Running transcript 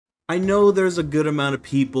I know there's a good amount of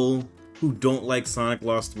people who don't like Sonic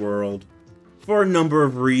Lost World for a number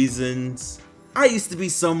of reasons. I used to be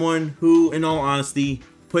someone who, in all honesty,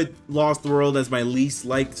 put Lost World as my least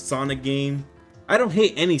liked Sonic game. I don't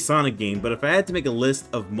hate any Sonic game, but if I had to make a list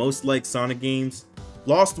of most liked Sonic games,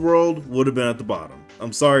 Lost World would have been at the bottom.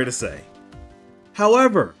 I'm sorry to say.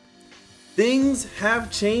 However, things have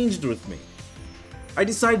changed with me. I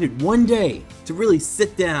decided one day to really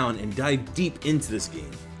sit down and dive deep into this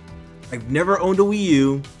game. I've never owned a Wii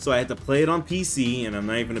U, so I had to play it on PC, and I'm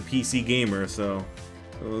not even a PC gamer, so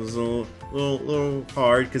it was a little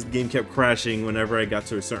hard because the game kept crashing whenever I got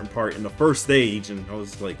to a certain part in the first stage, and I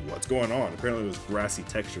was like, what's going on? Apparently it was grassy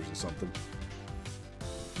textures or something.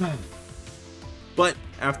 But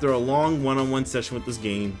after a long one-on-one session with this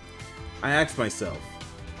game, I asked myself,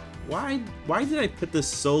 why did I put this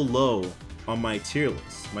so low on my tier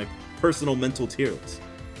list, my personal mental tier list?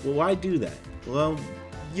 Well, why do that? Well,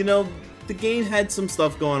 you know, the game had some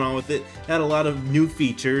stuff going on with it. It had a lot of new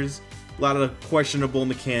features, a lot of questionable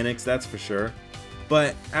mechanics, that's for sure.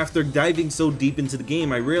 But after diving so deep into the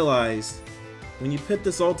game, I realized when you put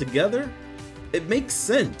this all together, it makes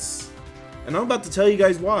sense. And I'm about to tell you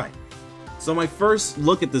guys why. So my first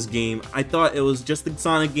look at this game, I thought it was just a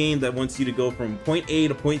Sonic game that wants you to go from point A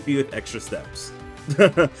to point B with extra steps.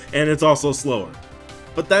 And it's also slower.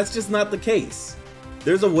 But that's just not the case.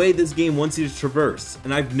 There's a way this game wants you to traverse,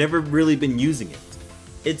 and I've never really been using it.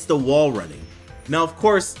 It's the wall running. Now, of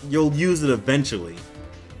course, you'll use it eventually,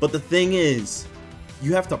 but the thing is,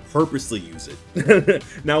 you have to purposely use it.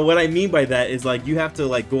 Now, what I mean by that is like you have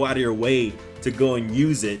to go out of your way to go and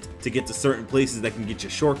use it to get to certain places that can get you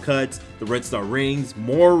shortcuts, the red star rings,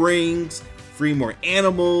 free more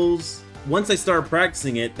animals. Once I started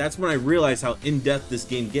practicing it, that's when I realized how in-depth this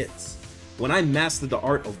game gets. When I mastered the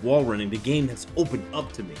art of wall running, the game has opened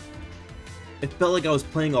up to me. It felt like I was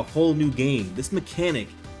playing a whole new game. This mechanic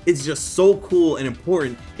is just so cool and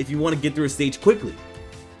important if you want to get through a stage quickly.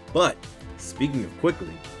 But, speaking of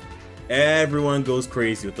quickly, everyone goes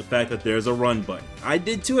crazy with the fact that there's a run button. I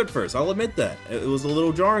did too at first, I'll admit that. It was a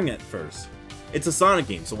little jarring at first. It's a Sonic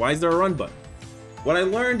game, so why is there a run button? What I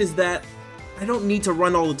learned is that I don't need to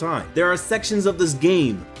run all the time. There are sections of this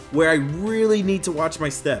game where I really need to watch my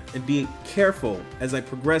step and be careful as I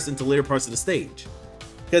progress into later parts of the stage.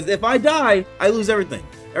 Because if I die, I lose everything.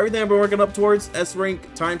 Everything I've been working up towards, S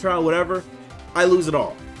rank, time trial, whatever, I lose it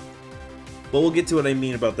all. But we'll get to what I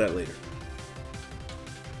mean about that later.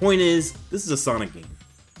 Point is, this is a Sonic game.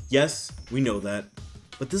 Yes, we know that.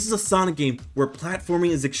 But this is a Sonic game where platforming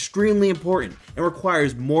is extremely important and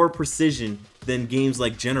requires more precision than games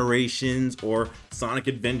like Generations or Sonic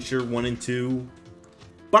Adventure 1 and 2.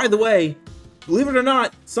 By the way, believe it or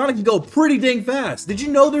not, Sonic can go pretty dang fast. Did you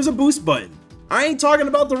know there's a boost button? I ain't talking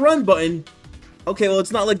about the run button. Okay, well,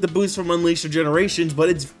 it's not like the boost from Unleashed or Generations, but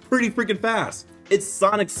it's pretty freaking fast. It's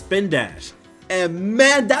Sonic's Spin Dash. And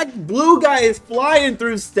man, that blue guy is flying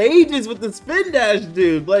through stages with the Spin Dash,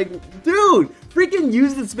 dude. Like, dude, freaking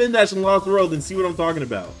use the Spin Dash in Lost World and see what I'm talking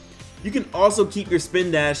about. You can also keep your Spin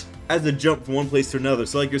Dash as a jump from one place to another.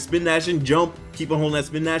 So like your Spin Dash and jump, keep on holding that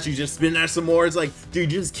Spin Dash, you just Spin Dash some more. It's like,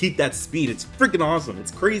 dude, you just keep that speed. It's freaking awesome. It's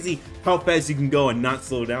crazy how fast you can go and not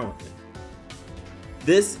slow down with it.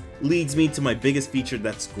 This leads me to my biggest feature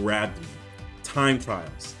that's grabbed me. Time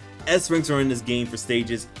trials. S ranks are in this game for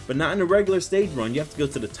stages, but not in a regular stage run. You have to go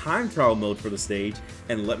to the time trial mode for the stage,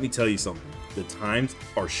 and let me tell you something. The times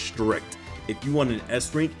are strict. If you want an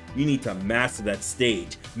S rank, you need to master that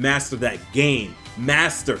stage, master that game,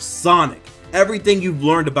 master Sonic. Everything you've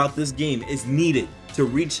learned about this game is needed to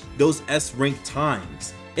reach those S rank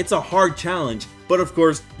times. It's a hard challenge, but of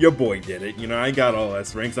course, your boy did it. You know, I got all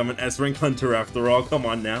S ranks. I'm an S rank hunter after all. Come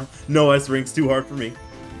on now. No S ranks too hard for me.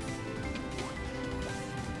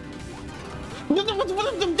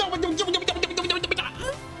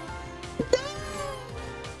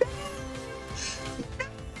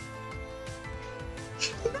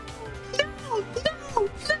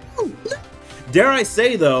 Dare I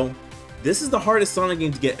say though, this is the hardest Sonic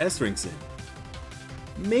game to get S ranks in.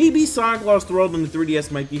 Maybe Sonic Lost World on the 3DS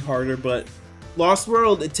might be harder, but Lost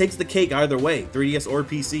World, it takes the cake either way, 3DS or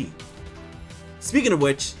PC. Speaking of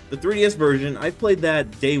which, the 3DS version, I played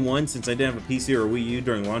that day one since I didn't have a PC or a Wii U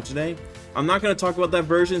during launch day. I'm not going to talk about that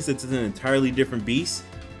version since it's an entirely different beast,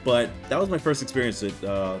 but that was my first experience with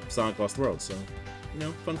Sonic Lost World, so, you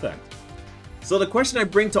know, fun fact. So the question I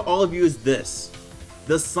bring to all of you is this.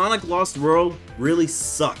 Does Sonic Lost World really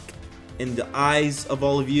suck in the eyes of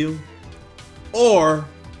all of you? Or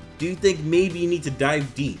do you think maybe you need to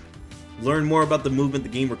dive deep, learn more about the movement the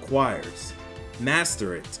game requires,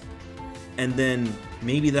 master it, and then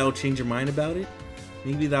maybe that'll change your mind about it?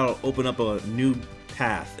 Maybe that'll open up a new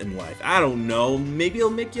path in life. I don't know. Maybe it'll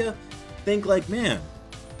make you think like, man,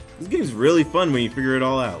 this game's really fun when you figure it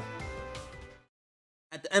all out.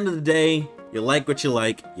 At the end of the day, you like what you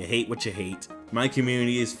like, you hate what you hate. My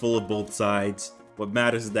community is full of both sides. What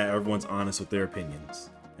matters is that everyone's honest with their opinions.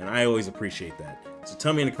 And I always appreciate that. So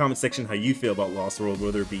tell me in the comment section how you feel about Lost World,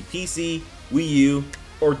 whether it be PC, Wii U,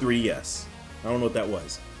 or 3DS. I don't know what that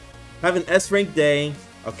was. Have an S-rank day.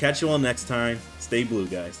 I'll catch you all next time. Stay blue,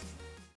 guys.